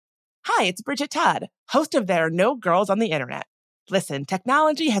Hi, it's Bridget Todd, host of There Are No Girls on the Internet. Listen,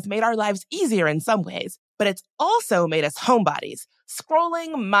 technology has made our lives easier in some ways, but it's also made us homebodies,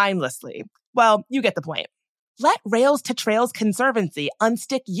 scrolling mindlessly. Well, you get the point. Let Rails to Trails Conservancy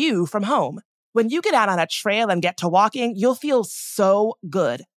unstick you from home. When you get out on a trail and get to walking, you'll feel so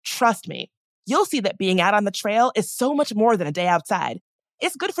good. Trust me. You'll see that being out on the trail is so much more than a day outside.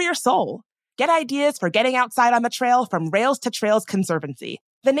 It's good for your soul. Get ideas for getting outside on the trail from Rails to Trails Conservancy,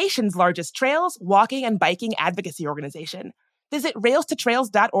 the nation's largest trails, walking, and biking advocacy organization. Visit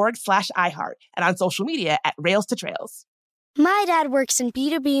railstotrails.org/iHeart and on social media at Rails to Trails. My dad works in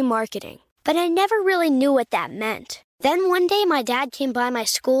B2B marketing, but I never really knew what that meant. Then one day my dad came by my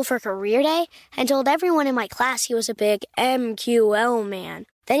school for career day and told everyone in my class he was a big MQL man.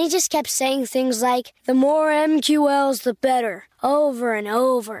 Then he just kept saying things like, the more MQLs, the better, over and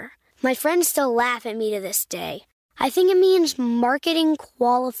over. My friends still laugh at me to this day. I think it means marketing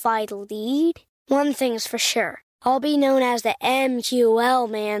qualified lead. One thing's for sure. I'll be known as the MQL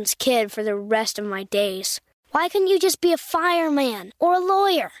man's kid for the rest of my days. Why couldn't you just be a fireman or a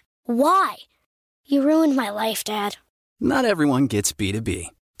lawyer? Why? You ruined my life, Dad. Not everyone gets B2B,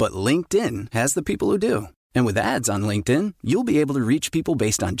 but LinkedIn has the people who do. And with ads on LinkedIn, you'll be able to reach people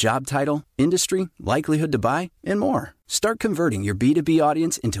based on job title, industry, likelihood to buy, and more. Start converting your B2B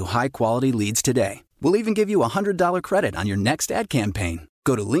audience into high-quality leads today. We'll even give you a $100 credit on your next ad campaign.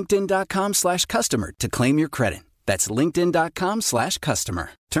 Go to linkedin.com/customer to claim your credit. That's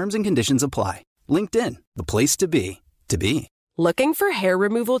linkedin.com/customer. Terms and conditions apply. LinkedIn, the place to be, to be. Looking for hair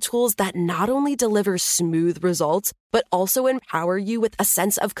removal tools that not only deliver smooth results, but also empower you with a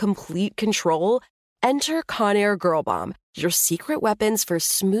sense of complete control? Enter Conair Girl Bomb, your secret weapons for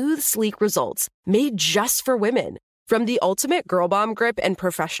smooth, sleek results, made just for women. From the ultimate Girl Bomb grip and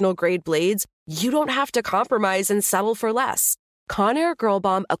professional-grade blades, you don't have to compromise and settle for less. Conair Girl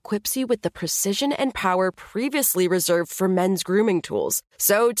Bomb equips you with the precision and power previously reserved for men's grooming tools.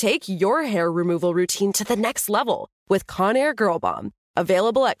 So take your hair removal routine to the next level with Conair Girl Bomb.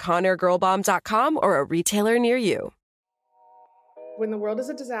 Available at ConairGirlBomb.com or a retailer near you. When the world is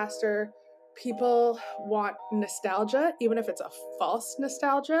a disaster, people want nostalgia, even if it's a false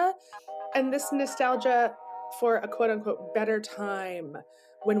nostalgia. And this nostalgia for a quote-unquote better time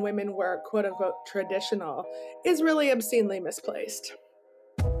when women were quote-unquote traditional is really obscenely misplaced.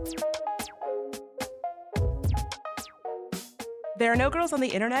 There Are No Girls on the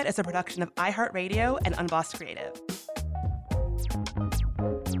Internet is a production of iHeartRadio and Unbossed Creative.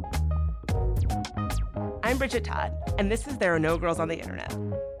 I'm Bridget Todd, and this is There Are No Girls on the Internet.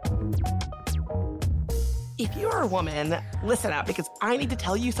 If you're a woman, listen up, because I need to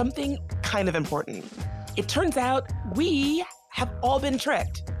tell you something kind of important. It turns out we have all been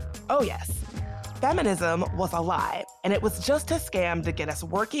tricked. Oh yes, feminism was a lie, and it was just a scam to get us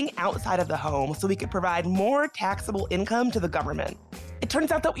working outside of the home so we could provide more taxable income to the government. It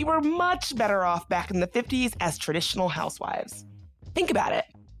turns out that we were much better off back in the 50s as traditional housewives. Think about it.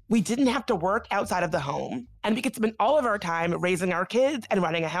 We didn't have to work outside of the home, and we could spend all of our time raising our kids and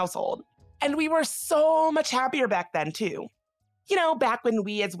running a household. And we were so much happier back then, too. You know, back when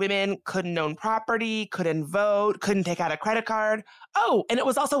we as women couldn't own property, couldn't vote, couldn't take out a credit card. Oh, and it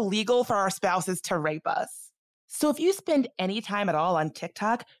was also legal for our spouses to rape us. So if you spend any time at all on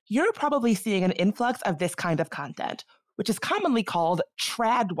TikTok, you're probably seeing an influx of this kind of content, which is commonly called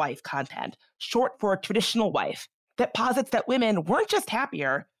trad wife content, short for traditional wife, that posits that women weren't just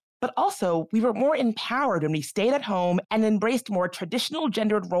happier, but also we were more empowered when we stayed at home and embraced more traditional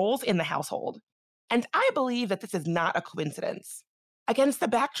gendered roles in the household. And I believe that this is not a coincidence. Against the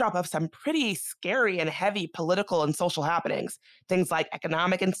backdrop of some pretty scary and heavy political and social happenings, things like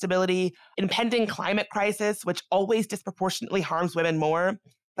economic instability, impending climate crisis, which always disproportionately harms women more,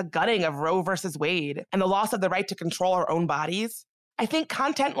 the gutting of Roe versus Wade, and the loss of the right to control our own bodies, I think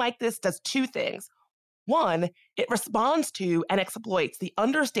content like this does two things. One, it responds to and exploits the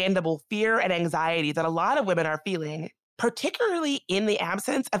understandable fear and anxiety that a lot of women are feeling, particularly in the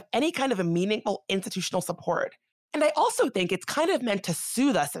absence of any kind of a meaningful institutional support. And I also think it's kind of meant to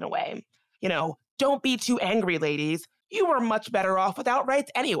soothe us in a way. You know, don't be too angry, ladies. You were much better off without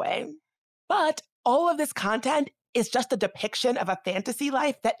rights anyway. But all of this content is just a depiction of a fantasy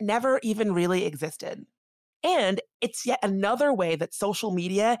life that never even really existed. And it's yet another way that social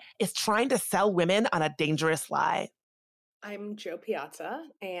media is trying to sell women on a dangerous lie. I'm Jo Piazza,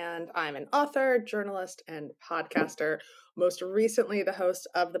 and I'm an author, journalist, and podcaster, most recently the host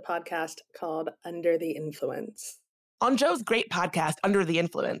of the podcast called Under the Influence. On Jo's great podcast, Under the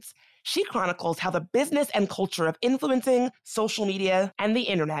Influence, she chronicles how the business and culture of influencing, social media, and the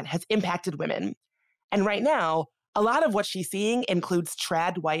internet has impacted women. And right now, A lot of what she's seeing includes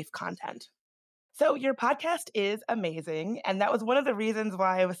trad wife content. So your podcast is amazing. And that was one of the reasons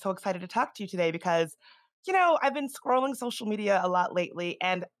why I was so excited to talk to you today because, I've been scrolling social media a lot lately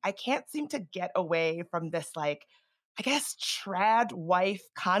and I can't seem to get away from this, I guess, trad wife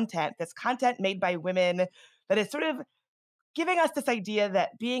content, this content made by women that is sort of giving us this idea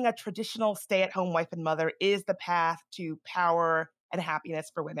that being a traditional stay-at-home wife and mother is the path to power and happiness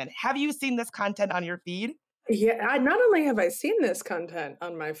for women. Have you seen this content on your feed? Yeah, not only have I seen this content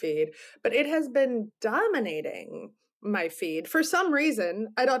on my feed, but it has been dominating my feed for some reason.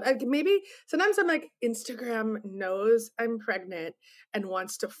 Maybe sometimes I'm like, Instagram knows I'm pregnant and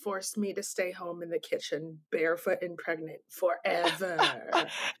wants to force me to stay home in the kitchen barefoot and pregnant forever.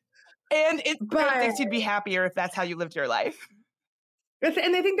 And it thinks you'd be happier if that's how you lived your life.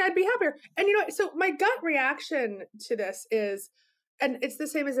 And they think I'd be happier. And so my gut reaction to this is, and it's the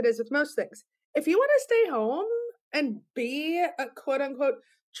same as it is with most things. If you want to stay home and be a quote unquote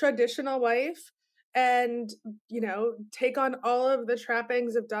traditional wife and, take on all of the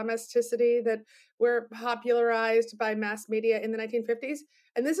trappings of domesticity that were popularized by mass media in the 1950s,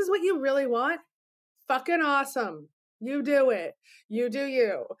 and this is what you really want, fucking awesome. You do it. You do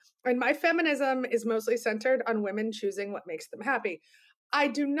you. And my feminism is mostly centered on women choosing what makes them happy. I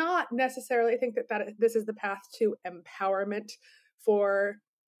do not necessarily think that this is the path to empowerment for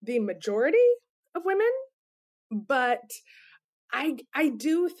the majority of women, but I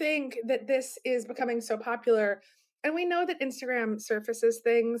do think that this is becoming so popular. And we know that Instagram surfaces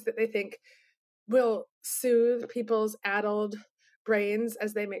things that they think will soothe people's addled brains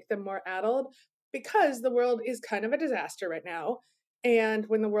as they make them more addled, because the world is kind of a disaster right now. And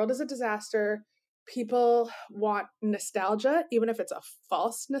when the world is a disaster, people want nostalgia, even if it's a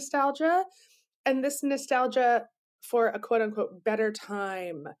false nostalgia. And this nostalgia for a quote unquote better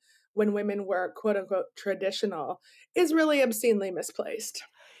time when women were quote unquote traditional is really obscenely misplaced.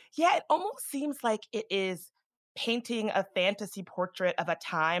 Yeah, it almost seems like it is painting a fantasy portrait of a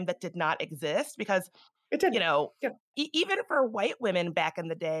time that did not exist because, It did. Even for white women back in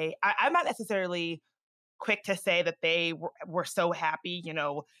the day, I'm not necessarily quick to say that they were so happy.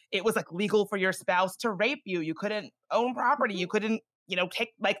 It was like legal for your spouse to rape you. You couldn't own property. You couldn't, take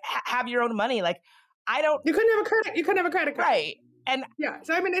have your own money. You couldn't have a credit. You couldn't have a credit card. Right. And yeah,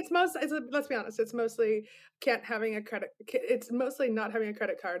 so I mean, let's be honest, it's mostly it's mostly not having a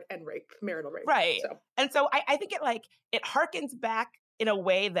credit card and marital rape. Right. And so I think it harkens back in a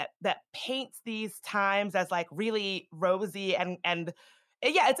way that paints these times as really rosy and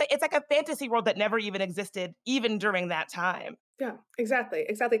yeah, it's like a fantasy world that never even existed even during that time. Yeah, exactly.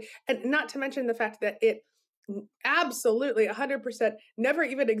 And not to mention the fact that it absolutely 100% never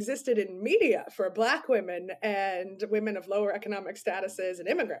even existed in media for Black women and women of lower economic statuses and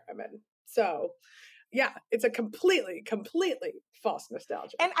immigrant women. So yeah, it's a completely false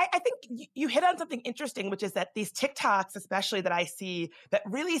nostalgia. And I think you hit on something interesting, which is that these TikToks, especially that I see, that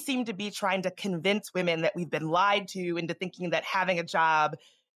really seem to be trying to convince women that we've been lied to into thinking that having a job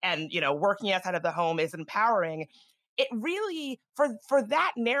and, working outside of the home is empowering. It really, for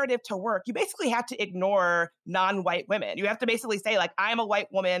that narrative to work, you basically have to ignore non-white women. You have to basically say, I'm a white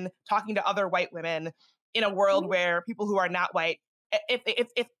woman talking to other white women in a world where people who are not white,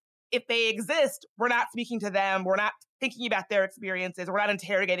 if they exist, we're not speaking to them. We're not thinking about their experiences. We're not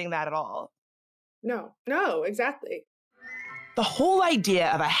interrogating that at all. No, exactly. The whole idea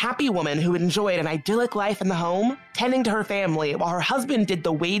of a happy woman who enjoyed an idyllic life in the home, tending to her family while her husband did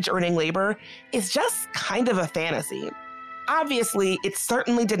the wage-earning labor, is just kind of a fantasy. Obviously, it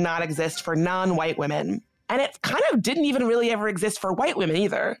certainly did not exist for non-white women, and it kind of didn't even really ever exist for white women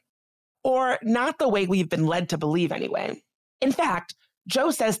either. Or not the way we've been led to believe anyway. In fact,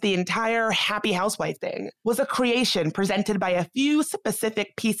 Joe says the entire happy housewife thing was a creation presented by a few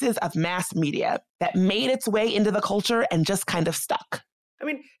specific pieces of mass media that made its way into the culture and just kind of stuck. I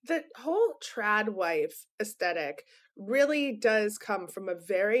mean, the whole trad wife aesthetic really does come from a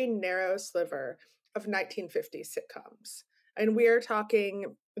very narrow sliver of 1950s sitcoms. And we're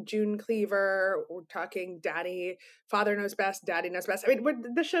talking June Cleaver, we're talking Daddy, Father Knows Best, Daddy Knows Best. I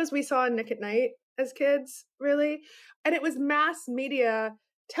mean, the shows we saw on Nick at Night as kids, really. And it was mass media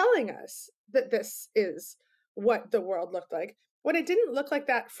telling us that this is what the world looked like. When it didn't look like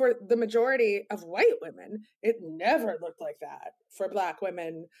that for the majority of white women, it never looked like that for Black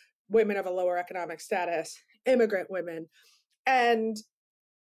women, women of a lower economic status, immigrant women. And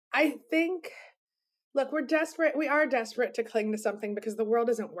I think, look, we are desperate to cling to something because the world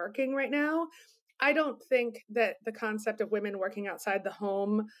isn't working right now. I don't think that the concept of women working outside the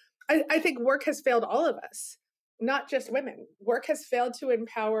home, I think work has failed all of us, not just women. Work has failed to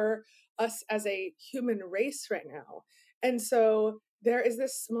empower us as a human race right now. And so there is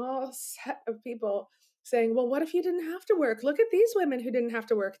this small set of people saying, well, what if you didn't have to work? Look at these women who didn't have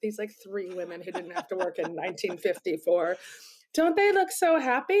to work, these like 3 women who didn't have to work in 1954. Don't they look so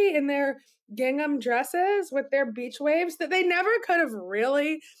happy in their gingham dresses with their beach waves that they never could have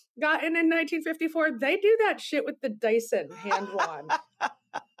really gotten in 1954? They do that shit with the Dyson hand wand.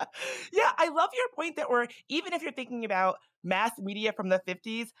 Yeah, I love your point that even if you're thinking about mass media from the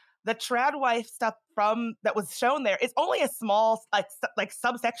 50s, the trad wife stuff that was shown there is only a small like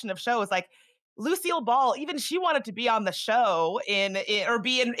subsection of shows. Like Lucille Ball, even she wanted to be on the show or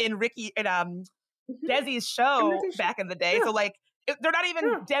be in Ricky and Desi's show back in the day. Yeah. So like they're not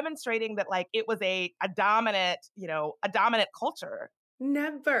even demonstrating that like it was a dominant culture.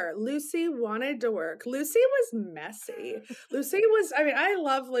 Never. Lucy wanted to work. Lucy was messy. I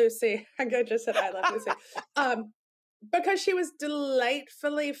love Lucy. I just said I love Lucy. Because she was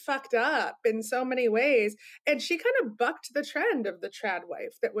delightfully fucked up in so many ways. And she kind of bucked the trend of the trad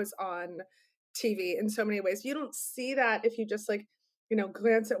wife that was on TV in so many ways. You don't see that if you just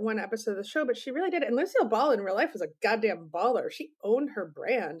glance at one episode of the show, but she really did it. And Lucille Ball in real life was a goddamn baller. She owned her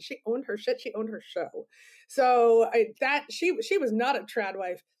brand. She owned her shit. She owned her show. So she was not a trad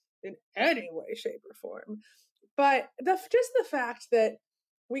wife in any way, shape, or form. But just the fact that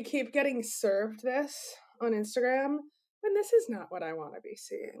we keep getting served this on Instagram, and this is not what I want to be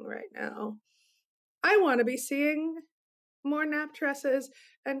seeing right now. I want to be seeing more nap dresses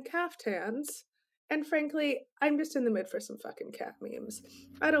and caftans. And frankly, I'm just in the mood for some fucking cat memes.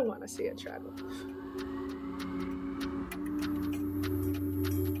 I don't want to see a trad wife.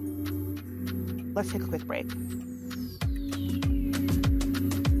 Let's take a quick break.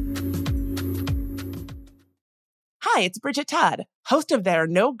 Hi, it's Bridget Todd, host of There Are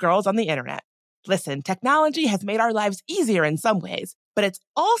No Girls on the Internet. Listen, technology has made our lives easier in some ways, but it's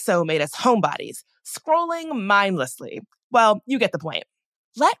also made us homebodies, scrolling mindlessly. Well, you get the point.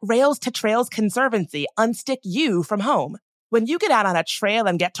 Let Rails to Trails Conservancy unstick you from home. When you get out on a trail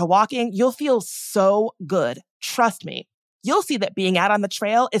and get to walking, you'll feel so good. Trust me. You'll see that being out on the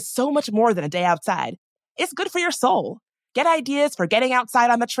trail is so much more than a day outside. It's good for your soul. Get ideas for getting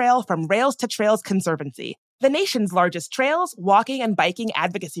outside on the trail from Rails to Trails Conservancy, the nation's largest trails, walking, and biking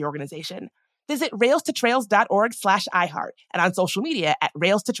advocacy organization. Visit railstotrails.org/iHeart and on social media at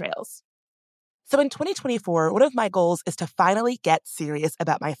Rails to Trails. So in 2024, one of my goals is to finally get serious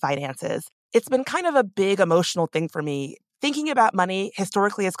about my finances. It's been kind of a big emotional thing for me. Thinking about money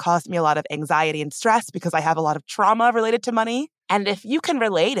historically has caused me a lot of anxiety and stress because I have a lot of trauma related to money. And if you can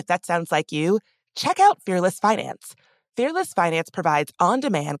relate, if that sounds like you, check out Fearless Finance. Fearless Finance provides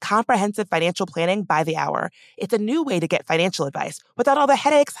on-demand, comprehensive financial planning by the hour. It's a new way to get financial advice without all the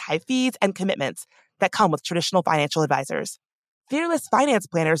headaches, high fees, and commitments that come with traditional financial advisors. Fearless Finance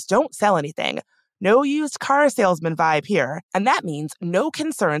planners don't sell anything. No used car salesman vibe here, and that means no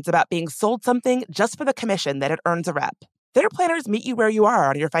concerns about being sold something just for the commission that it earns a rep. Their planners meet you where you are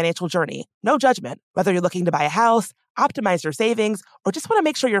on your financial journey. No judgment. Whether you're looking to buy a house, optimize your savings, or just want to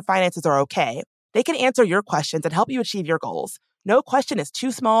make sure your finances are okay, they can answer your questions and help you achieve your goals. No question is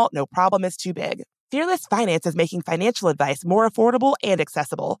too small, no problem is too big. Fearless Finance is making financial advice more affordable and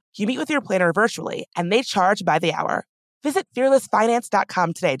accessible. You meet with your planner virtually, and they charge by the hour. Visit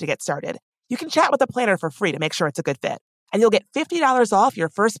fearlessfinance.com today to get started. You can chat with a planner for free to make sure it's a good fit. And you'll get $50 off your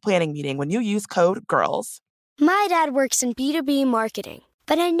first planning meeting when you use code GIRLS. My dad works in B2B marketing,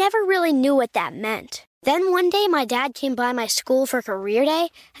 but I never really knew what that meant. Then one day my dad came by my school for career day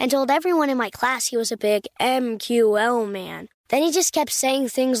and told everyone in my class he was a big MQL man. Then he just kept saying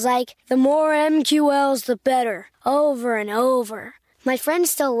things like, the more MQLs, the better, over and over. My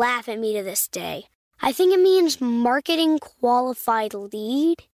friends still laugh at me to this day. I think it means marketing qualified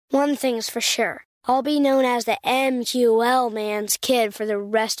lead. One thing's for sure, I'll be known as the MQL man's kid for the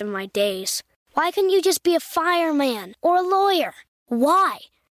rest of my days. Why couldn't you just be a fireman or a lawyer? Why?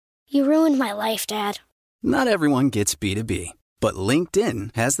 You ruined my life, Dad. Not everyone gets B2B, but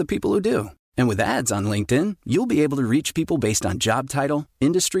LinkedIn has the people who do. And with ads on LinkedIn, you'll be able to reach people based on job title,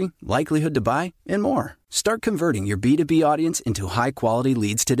 industry, likelihood to buy, and more. Start converting your B2B audience into high-quality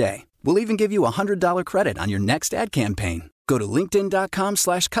leads today. We'll even give you a $100 credit on your next ad campaign. Go to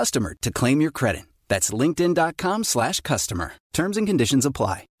linkedin.com/customer to claim your credit. That's linkedin.com/customer. Terms and conditions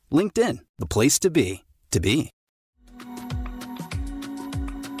apply. LinkedIn, the place to be, to be.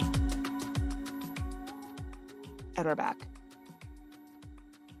 And we're back.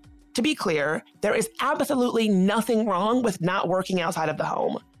 To be clear, there is absolutely nothing wrong with not working outside of the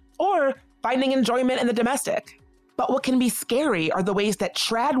home or finding enjoyment in the domestic. But what can be scary are the ways that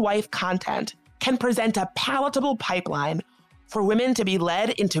trad wife content can present a palatable pipeline for women to be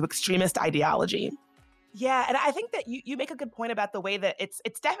led into extremist ideology. Yeah, and I think that you make a good point about the way that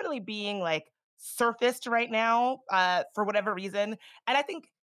it's definitely being like surfaced right now for whatever reason. And I think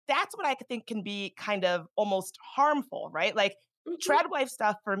that's what I think can be kind of almost harmful, right? Like trad wife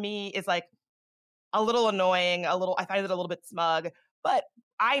stuff for me is like a little annoying, I find it a little bit smug, but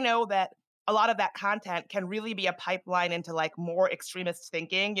I know that a lot of that content can really be a pipeline into like more extremist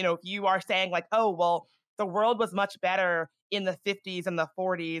thinking. You know, if you are saying like, oh, well, the world was much better in the 50s and the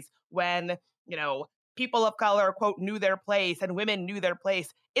 40s when, you know, people of color, quote, knew their place and women knew their place.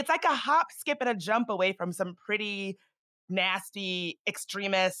 It's like a hop, skip, and a jump away from some pretty nasty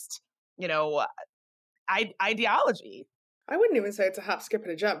extremist, you know, ideology. I wouldn't even say it's a hop, skip,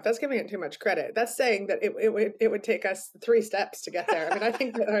 and a jump. That's giving it too much credit. That's saying that it would take us 3 steps to get there. I mean, I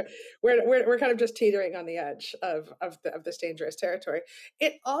think that we're kind of just teetering on the edge of this dangerous territory.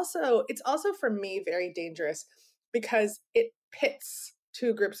 It's also for me very dangerous because it pits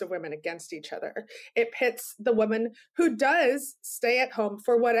 2 groups of women against each other. It pits the woman who does stay at home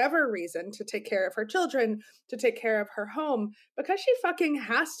for whatever reason to take care of her children, to take care of her home, because she fucking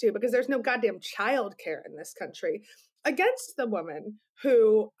has to, because there's no goddamn childcare in this country, against the woman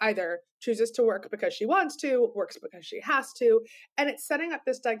who either chooses to work because she wants to, works because she has to. And it's setting up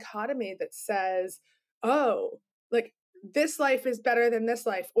this dichotomy that says, oh, like this life is better than this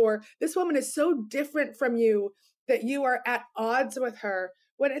life, or this woman is so different from you that you are at odds with her,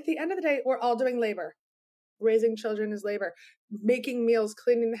 when at the end of the day, we're all doing labor. Raising children is labor. Making meals,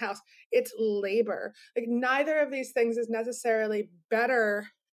 cleaning the house, it's labor. Like neither of these things is necessarily better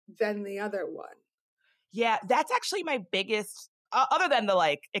than the other one. Yeah, that's actually my biggest, other than the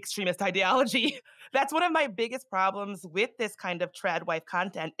like extremist ideology, that's one of my biggest problems with this kind of trad wife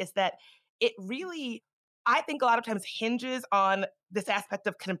content is that it really, I think a lot of times hinges on this aspect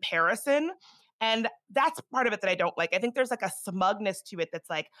of comparison. And that's part of it that I don't like. I think there's like a smugness to it that's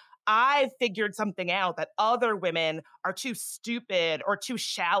like, I figured something out that other women are too stupid or too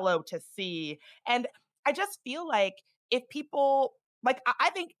shallow to see. And I just feel like if people, like,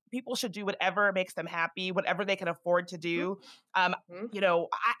 I think people should do whatever makes them happy, whatever they can afford to do. You know,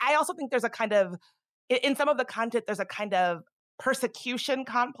 I also think there's a kind of, in some of the content, there's a kind of persecution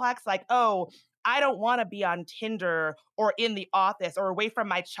complex, like, oh, I don't want to be on Tinder or in the office or away from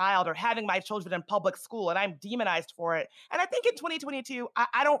my child or having my children in public school, and I'm demonized for it. And I think in 2022,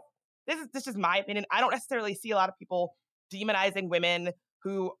 I don't, this is my opinion, I don't necessarily see a lot of people demonizing women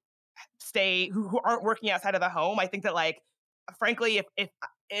who who aren't working outside of the home. I think that like, frankly, if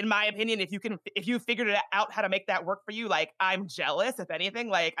in my opinion, if you figured it out how to make that work for you, like I'm jealous, if anything,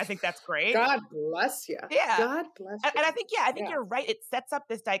 like I think that's great. God bless you. Yeah. God bless you. And I think, you're right. It sets up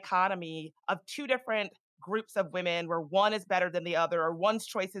this dichotomy of 2 different groups of women where one is better than the other, or one's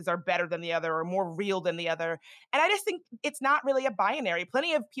choices are better than the other, or more real than the other. And I just think it's not really a binary.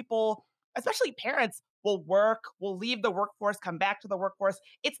 Plenty of people, especially parents, will leave the workforce, come back to the workforce.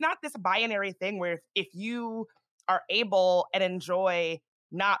 It's not this binary thing where if you are able and enjoy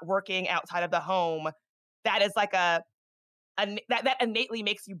not working outside of the home, that is like that innately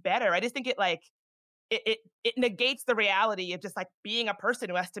makes you better. I just think it like, it negates the reality of just like being a person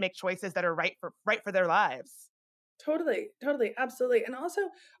who has to make choices that are right for their lives. Totally, absolutely. And also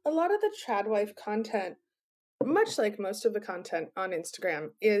a lot of the trad wife content, much like most of the content on Instagram,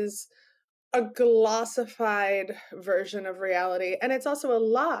 is a glossified version of reality. And it's also a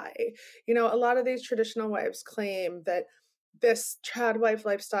lie. You know, a lot of these traditional wives claim that this trad wife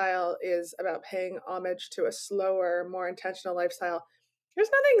lifestyle is about paying homage to a slower, more intentional lifestyle. There's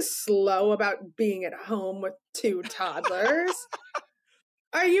nothing slow about being at home with 2 toddlers.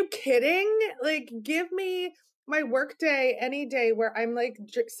 Are you kidding? Like, give me my work day any day where I'm like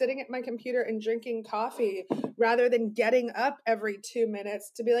sitting at my computer and drinking coffee rather than getting up every 2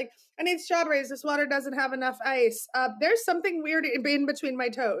 minutes to be like, I need strawberries. This water doesn't have enough ice. There's something weird in between my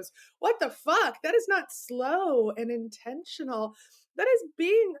toes. What the fuck? That is not slow and intentional. That is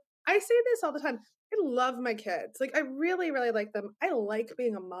I say this all the time. I love my kids. Like, I really, really like them. I like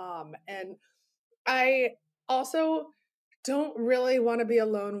being a mom. And I also don't really want to be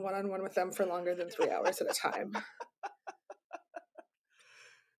alone one-on-one with them for longer than 3 hours at a time.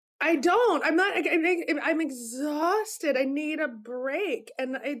 I don't. I'm exhausted. I need a break.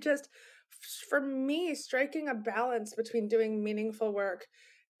 And for me, striking a balance between doing meaningful work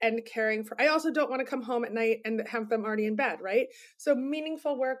and caring for, I also don't want to come home at night and have them already in bed, right? So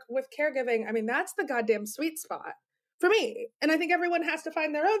meaningful work with caregiving, I mean, that's the goddamn sweet spot for me. And I think everyone has to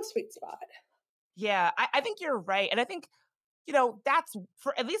find their own sweet spot. Yeah, I think you're right. And I think, you know, that's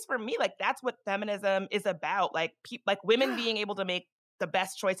at least for me, like that's what feminism is about. Like like women being able to make the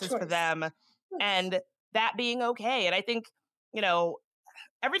best choices for them and that being okay. And I think you know,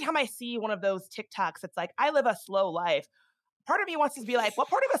 every time I see one of those TikToks, it's like, I live a slow life. Part of me wants to be like, what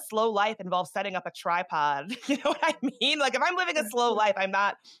part of a slow life involves setting up a tripod? You know what I mean? Like, if I'm living a slow life, I'm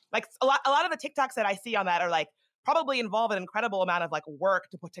not like a lot of the TikToks that I see on that are like probably involve an incredible amount of like work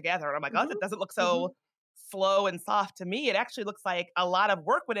to put together. And I'm like, oh, it doesn't look so slow and soft to me. It actually looks like a lot of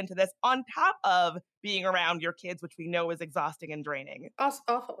work went into this on top of being around your kids, which we know is exhausting and draining.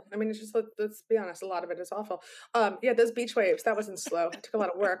 Awful. I mean, it's just, let's be honest, a lot of it is awful. Yeah, those beach waves, that wasn't slow. It took a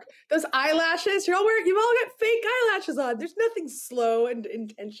lot of work. Those eyelashes, you've all got fake eyelashes on. There's nothing slow and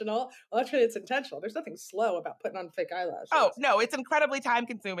intentional. Well, actually, it's intentional. There's nothing slow about putting on fake eyelashes. Oh, no, it's incredibly time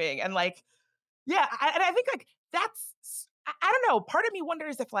consuming. And like, yeah, and I think like that's, I don't know, part of me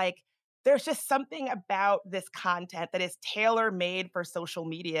wonders if like, there's just something about this content that is tailor made for social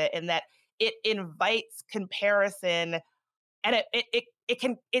media in that it invites comparison, and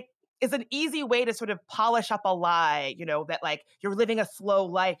it is an easy way to sort of polish up a lie, you know, that like you're living a slow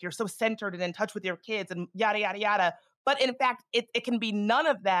life, you're so centered and in touch with your kids and yada, yada, yada. But in fact, it can be none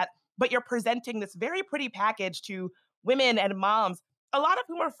of that, but you're presenting this very pretty package to women and moms, a lot of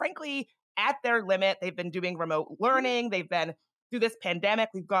whom are frankly at their limit. They've been doing remote learning. They've been through this pandemic.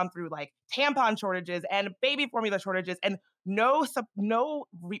 We've gone through like tampon shortages and baby formula shortages and no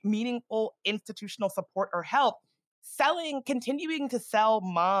meaningful institutional support or help. Continuing to sell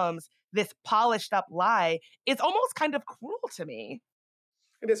moms this polished up lie is almost kind of cruel to me.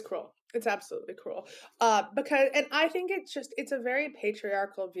 It is cruel. It's absolutely cruel. And I think it's a very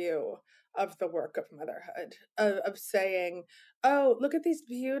patriarchal view of the work of motherhood, of saying, oh, look at these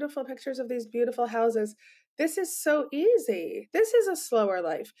beautiful pictures of these beautiful houses. This is so easy. This is a slower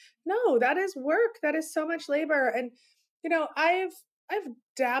life. No, that is work. That is so much labor. And, you know, I've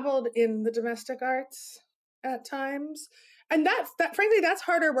dabbled in the domestic arts at times. And that frankly, that's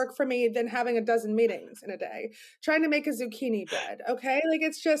harder work for me than having a dozen meetings in a day, trying to make a zucchini bread. Okay. Like,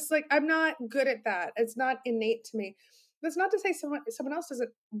 it's just like, I'm not good at that. It's not innate to me. That's not to say someone else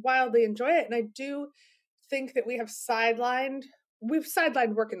doesn't wildly enjoy it. And I do think that we've sidelined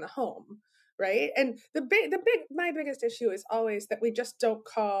work in the home. Right. And my biggest issue is always that we just don't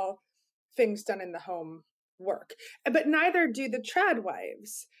call things done in the home work, but neither do the trad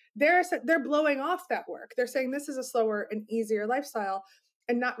wives. They're blowing off that work. They're saying this is a slower and easier lifestyle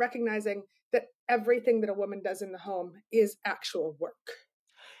and not recognizing that everything that a woman does in the home is actual work.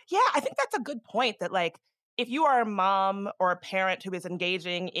 Yeah, I think that's a good point that like, if you are a mom or a parent who is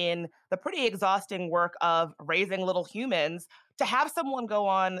engaging in the pretty exhausting work of raising little humans, to have someone go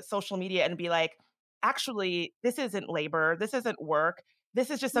on social media and be like, actually, this isn't labor, this isn't work. This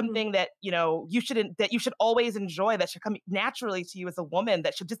is just something that, you know, you should always enjoy, that should come naturally to you as a woman,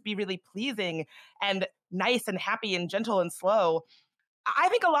 that should just be really pleasing and nice and happy and gentle and slow. I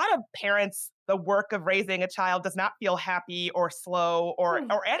think a lot of parents, the work of raising a child does not feel happy or slow or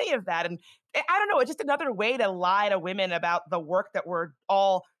any of that. And I don't know, it's just another way to lie to women about the work that we're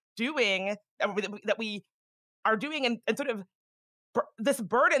all doing, that we are doing, and sort of this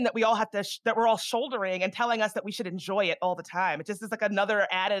burden that we all have to, that we're all shouldering, and telling us that we should enjoy it all the time. It just is like another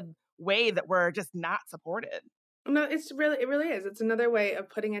added way that we're just not supported. No, it really is. It's another way of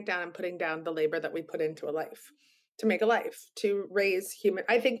putting it down and putting down the labor that we put into a life, to make a life, to raise human.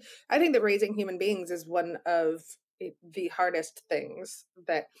 I think that raising human beings is one of the hardest things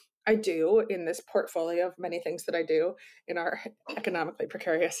that I do in this portfolio of many things that I do in our economically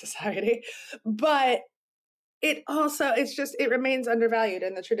precarious society. But it remains undervalued,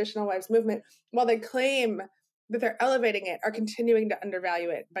 and the traditional wives movement, while they claim that they're elevating it, are continuing to undervalue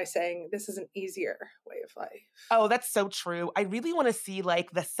it by saying this is an easier way of life. Oh, that's so true. I really want to see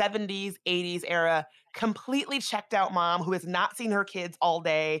like the 70s, 80s era completely checked out mom who has not seen her kids all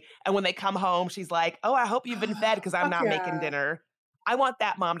day. And when they come home, she's like, oh, I hope you've been fed because I'm not making dinner. I want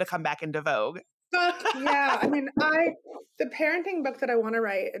that mom to come back into vogue. Yeah. I mean, the parenting book that I want to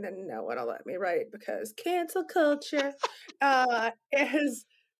write, and then no one will let me write because cancel culture, is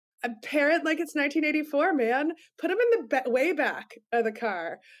a parent like it's 1984, man. Put them in the way back of the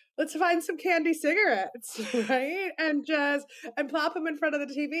car. Let's find some candy cigarettes, right? And plop them in front of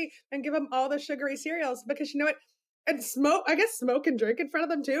the TV and give them all the sugary cereals, because you know what? And smoke and drink in front of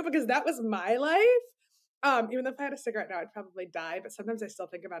them too, because that was my life. Even though if I had a cigarette now, I'd probably die, but sometimes I still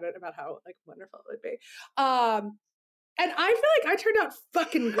think about it, about how like wonderful it would be. And I feel like I turned out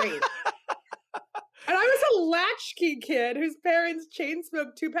fucking great. And I was a latchkey kid whose parents chain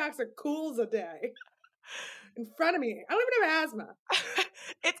smoked 2 packs of Cools a day in front of me. I don't even have asthma.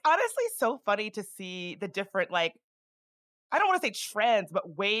 It's honestly so funny to see the different, like, I don't want to say trends,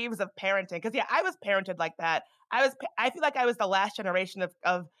 but waves of parenting. Because yeah, I was parented like that. I feel like I was the last generation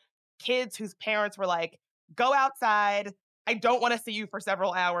of kids whose parents were like, go outside, I don't want to see you for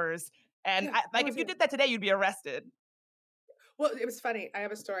several hours. And Yeah, if you did that today, you'd be arrested. Well, it was funny. I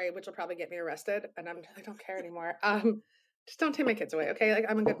have a story which will probably get me arrested, and I don't care anymore. Just don't take my kids away, okay? Like,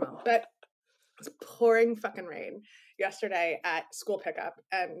 I'm a good mom. But it was pouring fucking rain yesterday at school pickup,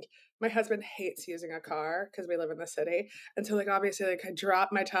 and my husband hates using a car because we live in the city. And so, like, obviously, like, I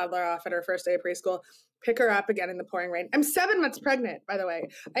dropped my toddler off at her first day of preschool, pick her up again in the pouring rain. I'm 7 months pregnant, by the way.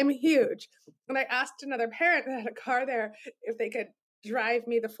 I'm huge. And I asked another parent that had a car there if they could drive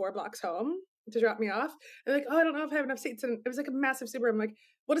me the 4 blocks home to drop me off. And like, oh, I don't know if I have enough seats. And it was like a massive Subaru. I'm like,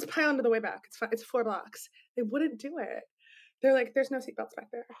 we'll just pile into the way back. It's fine. It's 4 blocks. They wouldn't do it. They're like, there's no seatbelts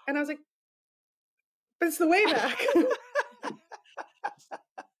back there. And I was like, but it's the way back.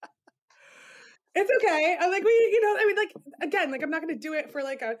 It's okay. I'm like, again, like, I'm not going to do it for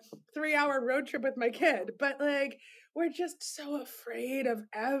like a 3-hour road trip with my kid, but like, we're just so afraid of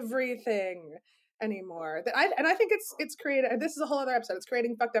everything anymore that I think it's created. This is a whole other episode. It's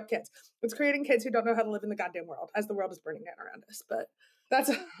creating fucked up kids. It's creating kids who don't know how to live in the goddamn world as the world is burning down around us. But that's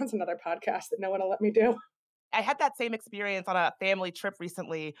another podcast that no one will let me do. I had that same experience on a family trip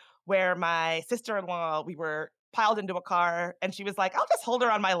recently where my sister-in-law, we were piled into a car and she was like, I'll just hold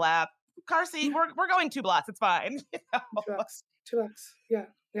her on my lap. Car seat, we're going 2 blocks. It's fine. You know? 2 bucks. Yeah.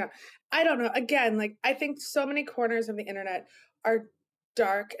 I don't know. Again, like, I think so many corners of the internet are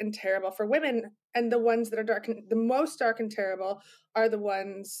dark and terrible for women. And the ones that are dark and the most dark and terrible are the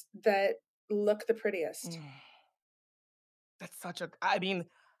ones that look the prettiest. That's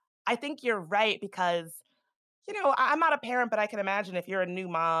I think you're right because, I'm not a parent, but I can imagine if you're a new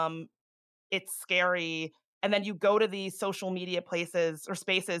mom, it's scary. And then you go to these social media places or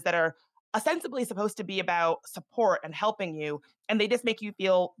spaces that are ostensibly supposed to be about support and helping you, and they just make you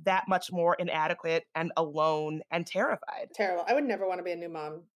feel that much more inadequate and alone and terrified. Terrible. I would never want to be a new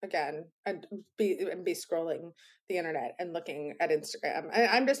mom again and be scrolling the internet and looking at Instagram.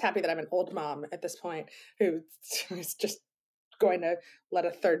 I'm just happy that I'm an old mom at this point who is just going to let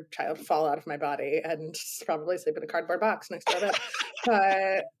a third child fall out of my body and probably sleep in a cardboard box next to it.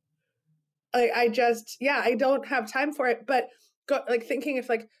 But I don't have time for it. But thinking if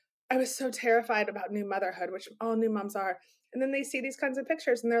like I was so terrified about new motherhood, which all new moms are, and then they see these kinds of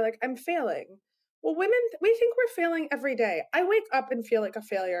pictures and they're like, I'm failing. Well, women, we think we're failing every day. I wake up and feel like a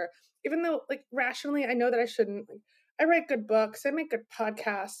failure, even though like rationally I know that I shouldn't. Like, I write good books, I make good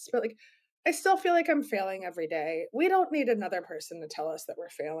podcasts, but like I still feel like I'm failing every day. We don't need another person to tell us that we're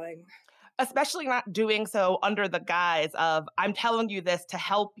failing. Especially not doing so under the guise of, I'm telling you this to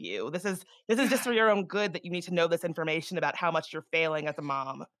help you. This is just for your own good that you need to know this information about how much you're failing as a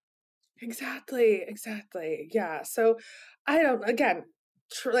mom. Exactly. Yeah. So I don't, again,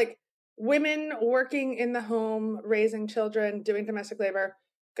 like women working in the home, raising children, doing domestic labor,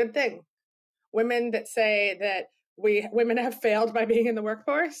 good thing. Women that say that women have failed by being in the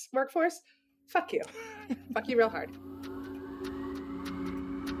workforce, fuck you. Fuck you real hard.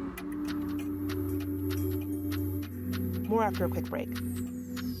 More after a quick break.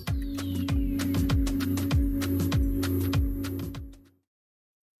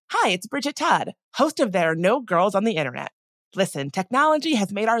 Hi, it's Bridget Todd, host of There Are No Girls on the Internet. Listen, technology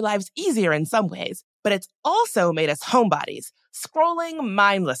has made our lives easier in some ways, but it's also made us homebodies, scrolling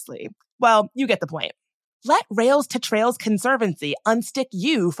mindlessly. Well, you get the point. Let Rails to Trails Conservancy unstick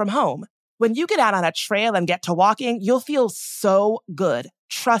you from home. When you get out on a trail and get to walking, you'll feel so good.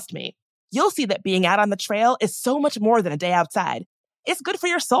 Trust me. You'll see that being out on the trail is so much more than a day outside. It's good for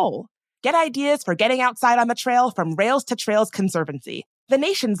your soul. Get ideas for getting outside on the trail from Rails to Trails Conservancy, the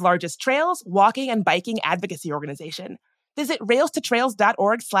nation's largest trails, walking, and biking advocacy organization. Visit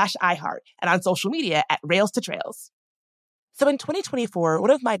railstotrails.org/iHeart and on social media at Rails to Trails. So in 2024,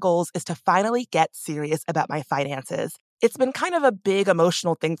 one of my goals is to finally get serious about my finances. It's been kind of a big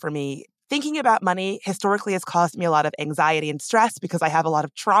emotional thing for me. Thinking about money historically has caused me a lot of anxiety and stress because I have a lot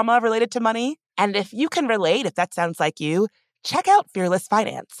of trauma related to money. And if you can relate, if that sounds like you, check out Fearless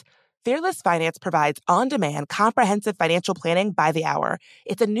Finance. Fearless Finance provides on-demand, comprehensive financial planning by the hour.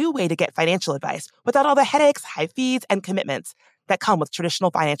 It's a new way to get financial advice without all the headaches, high fees, and commitments that come with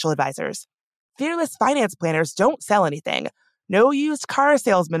traditional financial advisors. Fearless Finance planners don't sell anything. No used car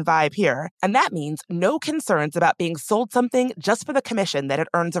salesman vibe here. And that means no concerns about being sold something just for the commission that it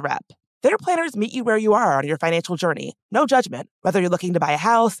earns a rep. Their planners meet you where you are on your financial journey. No judgment. Whether you're looking to buy a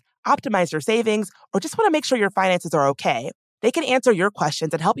house, optimize your savings, or just want to make sure your finances are okay, they can answer your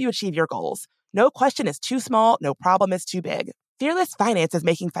questions and help you achieve your goals. No question is too small, no problem is too big. Fearless Finance is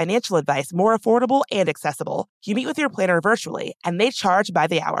making financial advice more affordable and accessible. You meet with your planner virtually, and they charge by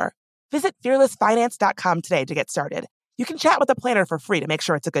the hour. Visit fearlessfinance.com today to get started. You can chat with a planner for free to make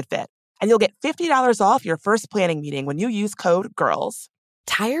sure it's a good fit. and you'll get $50 off your first planning meeting when you use code GIRLS.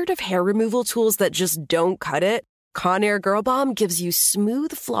 Tired of hair removal tools that just don't cut it? Conair Girl Bomb gives you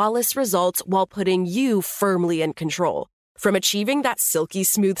smooth, flawless results while putting you firmly in control. From achieving that silky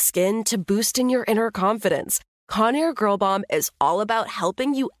smooth skin to boosting your inner confidence, Conair Girl Bomb is all about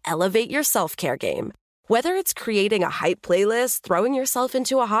helping you elevate your self-care game. Whether it's creating a hype playlist, throwing yourself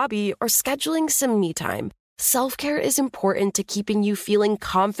into a hobby, or scheduling some me time, self-care is important to keeping you feeling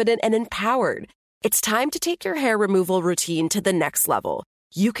confident and empowered. It's time to take your hair removal routine to the next level.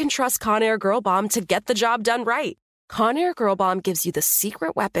 You can trust Conair Girl Bomb to get the job done right. Conair Girl Bomb gives you the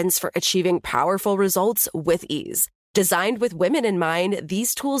secret weapons for achieving powerful results with ease. Designed with women in mind,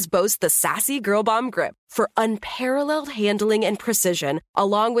 these tools boast the sassy Girl Bomb grip for unparalleled handling and precision,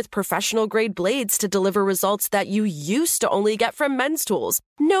 along with professional-grade blades to deliver results that you used to only get from men's tools.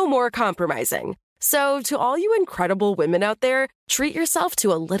 No more compromising. So, to all you incredible women out there, treat yourself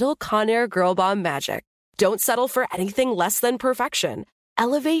to a little Conair Girl Bomb magic. Don't settle for anything less than perfection.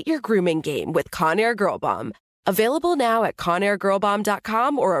 Elevate your grooming game with Conair Girl Bomb. Available now at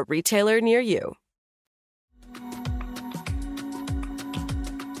ConairGirlBomb.com or a retailer near you.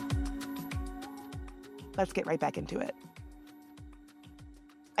 Let's get right back into it.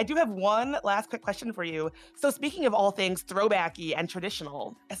 I do have one last quick question for you. So speaking of all things throwbacky and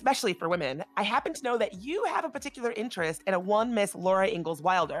traditional, especially for women, I happen to know that you have a particular interest in a one Miss Laura Ingalls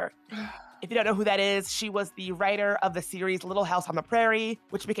Wilder. If you don't know who that is, she was the writer of the series Little House on the Prairie,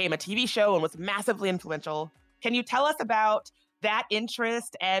 which became a TV show and was massively influential. Can you tell us about that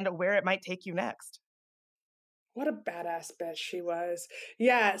interest and where it might take you next? What a badass bitch she was.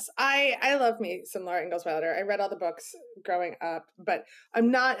 Yes, I love me some Laura Ingalls Wilder. I read all the books growing up, but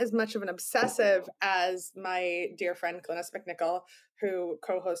I'm not as much of an obsessive as my dear friend Glynis McNichol, who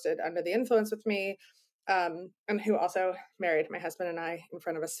co-hosted Under the Influence with me, and who also married my husband and I in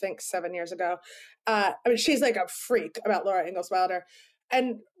front of a Sphinx 7 years ago. I mean, she's like a freak about Laura Ingalls Wilder.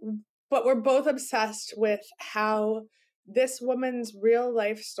 But we're both obsessed with how this woman's real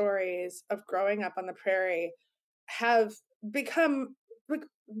life stories of growing up on the prairie have become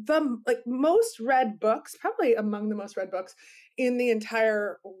the most read books, probably among the most read books in the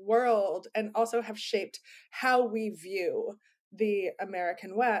entire world, and also have shaped how we view the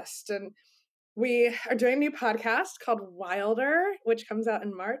American West. And we are doing a new podcast called Wilder, which comes out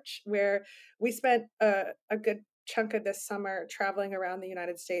in March, where we spent a good chunk of this summer traveling around the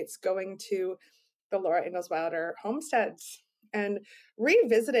United States, going to the Laura Ingalls Wilder homesteads and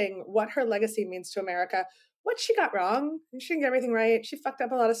revisiting what her legacy means to America. What she got wrong. She didn't get everything right. She fucked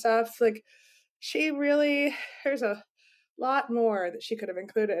up a lot of stuff. There's a lot more that she could have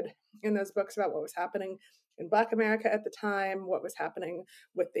included in those books about what was happening in Black America at the time, what was happening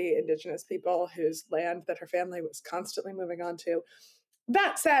with the indigenous people whose land that her family was constantly moving on to.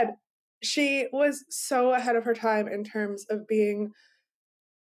 That said, she was so ahead of her time in terms of being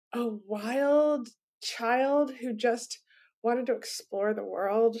a wild child who just wanted to explore the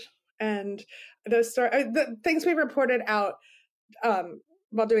world. And those the things we reported out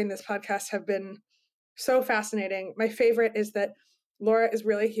while doing this podcast have been so fascinating. My favorite is that Laura is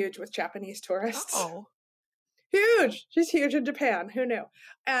really huge with Japanese tourists. Oh, huge! She's huge in Japan. Who knew?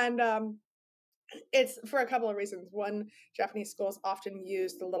 And it's for a couple of reasons. One, Japanese schools often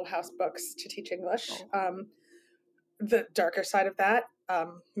use the Little House books to teach English. The darker side of that,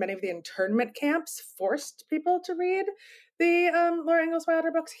 many of the internment camps forced people to read the Laura Ingalls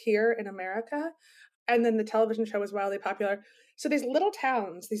Wilder books here in America. And then the television show was wildly popular. So these little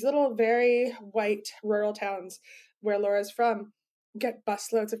towns, these little very white rural towns where Laura's from, get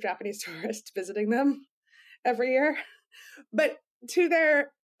busloads of Japanese tourists visiting them every year. But to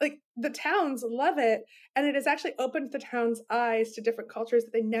their, the towns love it. And it has actually opened the town's eyes to different cultures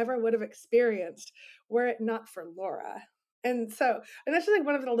that they never would have experienced were it not for Laura. And that's just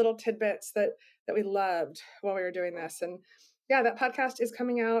one of the little tidbits that we loved while we were doing this. And yeah, that podcast is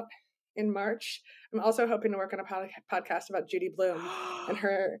coming out in March. I'm also hoping to work on a podcast about Judy Blume and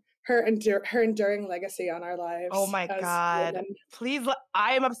her enduring legacy on our lives. Oh my God. Women. Please,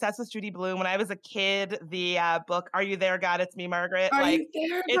 I am obsessed with Judy Blume. When I was a kid, the book, Are You There, God? It's Me, Margaret. You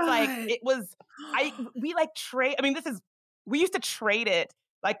there, it's God? It was, we used to trade it.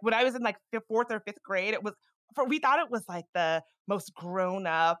 When I was in the fourth or fifth grade, we thought it was the most grown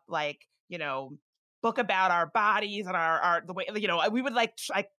up, book about our bodies and our the way, we would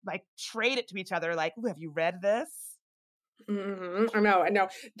trade it to each other. Ooh, have you read this? Mm-hmm. I know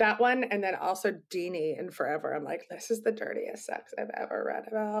that one. And then also Deanie and Forever. I'm like, this is the dirtiest sex I've ever read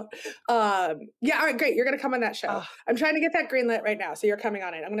about. Yeah. All right, great. You're going to come on that show. I'm trying to get that greenlit right now. So you're coming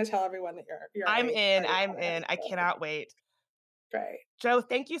on it. I'm going to tell everyone that you're I'm in. I cannot wait. Great. Joe,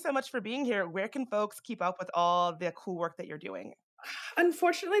 thank you so much for being here. Where can folks keep up with all the cool work that you're doing?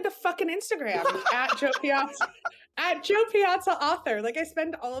 Unfortunately, the fucking Instagram at Joe Piazza. At Joe Piazza Author. Like, I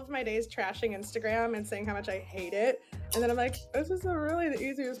spend all of my days trashing Instagram and saying how much I hate it. And then I'm like, this is really the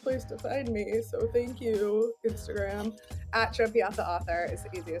easiest place to find me. So thank you, Instagram. At Joe Piazza Author is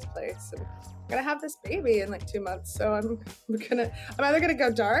the easiest place. And I'm going to have this baby in like 2 months. So I'm either going to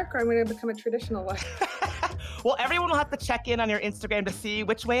go dark or I'm going to become a traditional one. Well, everyone will have to check in on your Instagram to see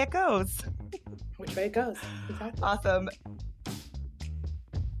which way it goes. Which way it goes. Exactly. Awesome.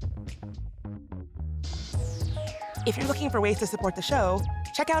 If you're looking for ways to support the show,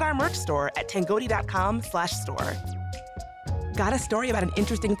 check out our merch store at tangoti.com/store. Got a story about an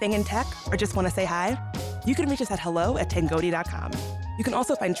interesting thing in tech or just want to say hi? You can reach us at hello@tangoti.com. You can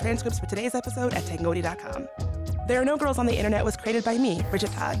also find transcripts for today's episode at tangoti.com. There Are No Girls on the Internet was created by me,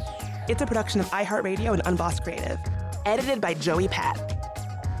 Bridget Todd. It's a production of iHeartRadio and Unbossed Creative. Edited by Joey Pat.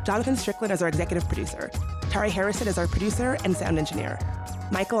 Jonathan Strickland is our executive producer. Tari Harrison is our producer and sound engineer.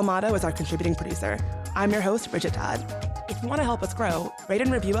 Michael Amato is our contributing producer. I'm your host, Bridget Todd. If you want to help us grow, rate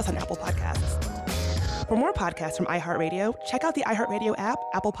and review us on Apple Podcasts. For more podcasts from iHeartRadio, check out the iHeartRadio app,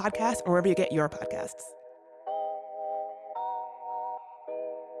 Apple Podcasts, or wherever you get your podcasts.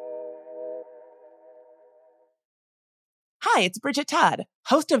 Hi, it's Bridget Todd,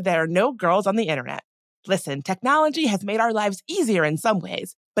 host of There Are No Girls on the Internet. Listen, technology has made our lives easier in some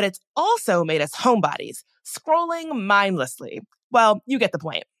ways, but it's also made us homebodies, scrolling mindlessly. Well, you get the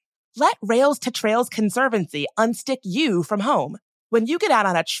point. Let Rails to Trails Conservancy unstick you from home. When you get out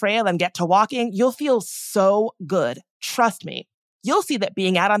on a trail and get to walking, you'll feel so good. Trust me. You'll see that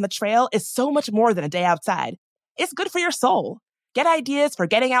being out on the trail is so much more than a day outside. It's good for your soul. Get ideas for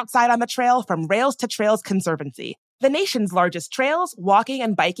getting outside on the trail from Rails to Trails Conservancy, the nation's largest trails, walking,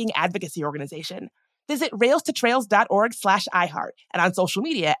 and biking advocacy organization. Visit railstotrails.org/iHeart and on social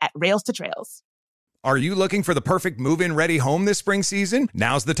media at Rails to Trails. Are you looking for the perfect move-in ready home this spring season?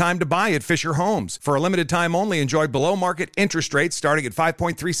 Now's the time to buy at Fisher Homes. For a limited time only, enjoy below-market interest rates starting at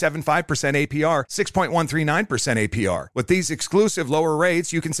 5.375% APR, 6.139% APR. With these exclusive lower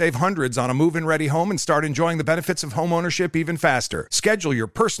rates, you can save hundreds on a move-in ready home and start enjoying the benefits of home ownership even faster. Schedule your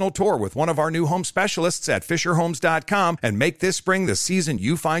personal tour with one of our new home specialists at FisherHomes.com and make this spring the season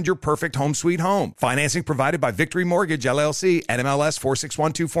you find your perfect home sweet home. Financing provided by Victory Mortgage, LLC, NMLS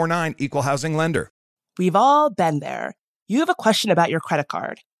 461249, Equal Housing Lender. We've all been there. You have a question about your credit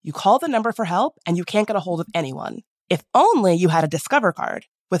card. You call the number for help and you can't get a hold of anyone. If only you had a Discover card.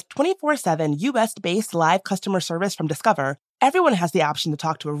 With 24/7 US-based live customer service from Discover, everyone has the option to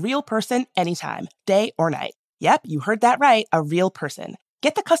talk to a real person anytime, day or night. Yep, you heard that right, a real person.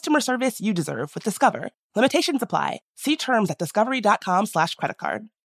 Get the customer service you deserve with Discover. Limitations apply. See terms at discovery.com/creditcard.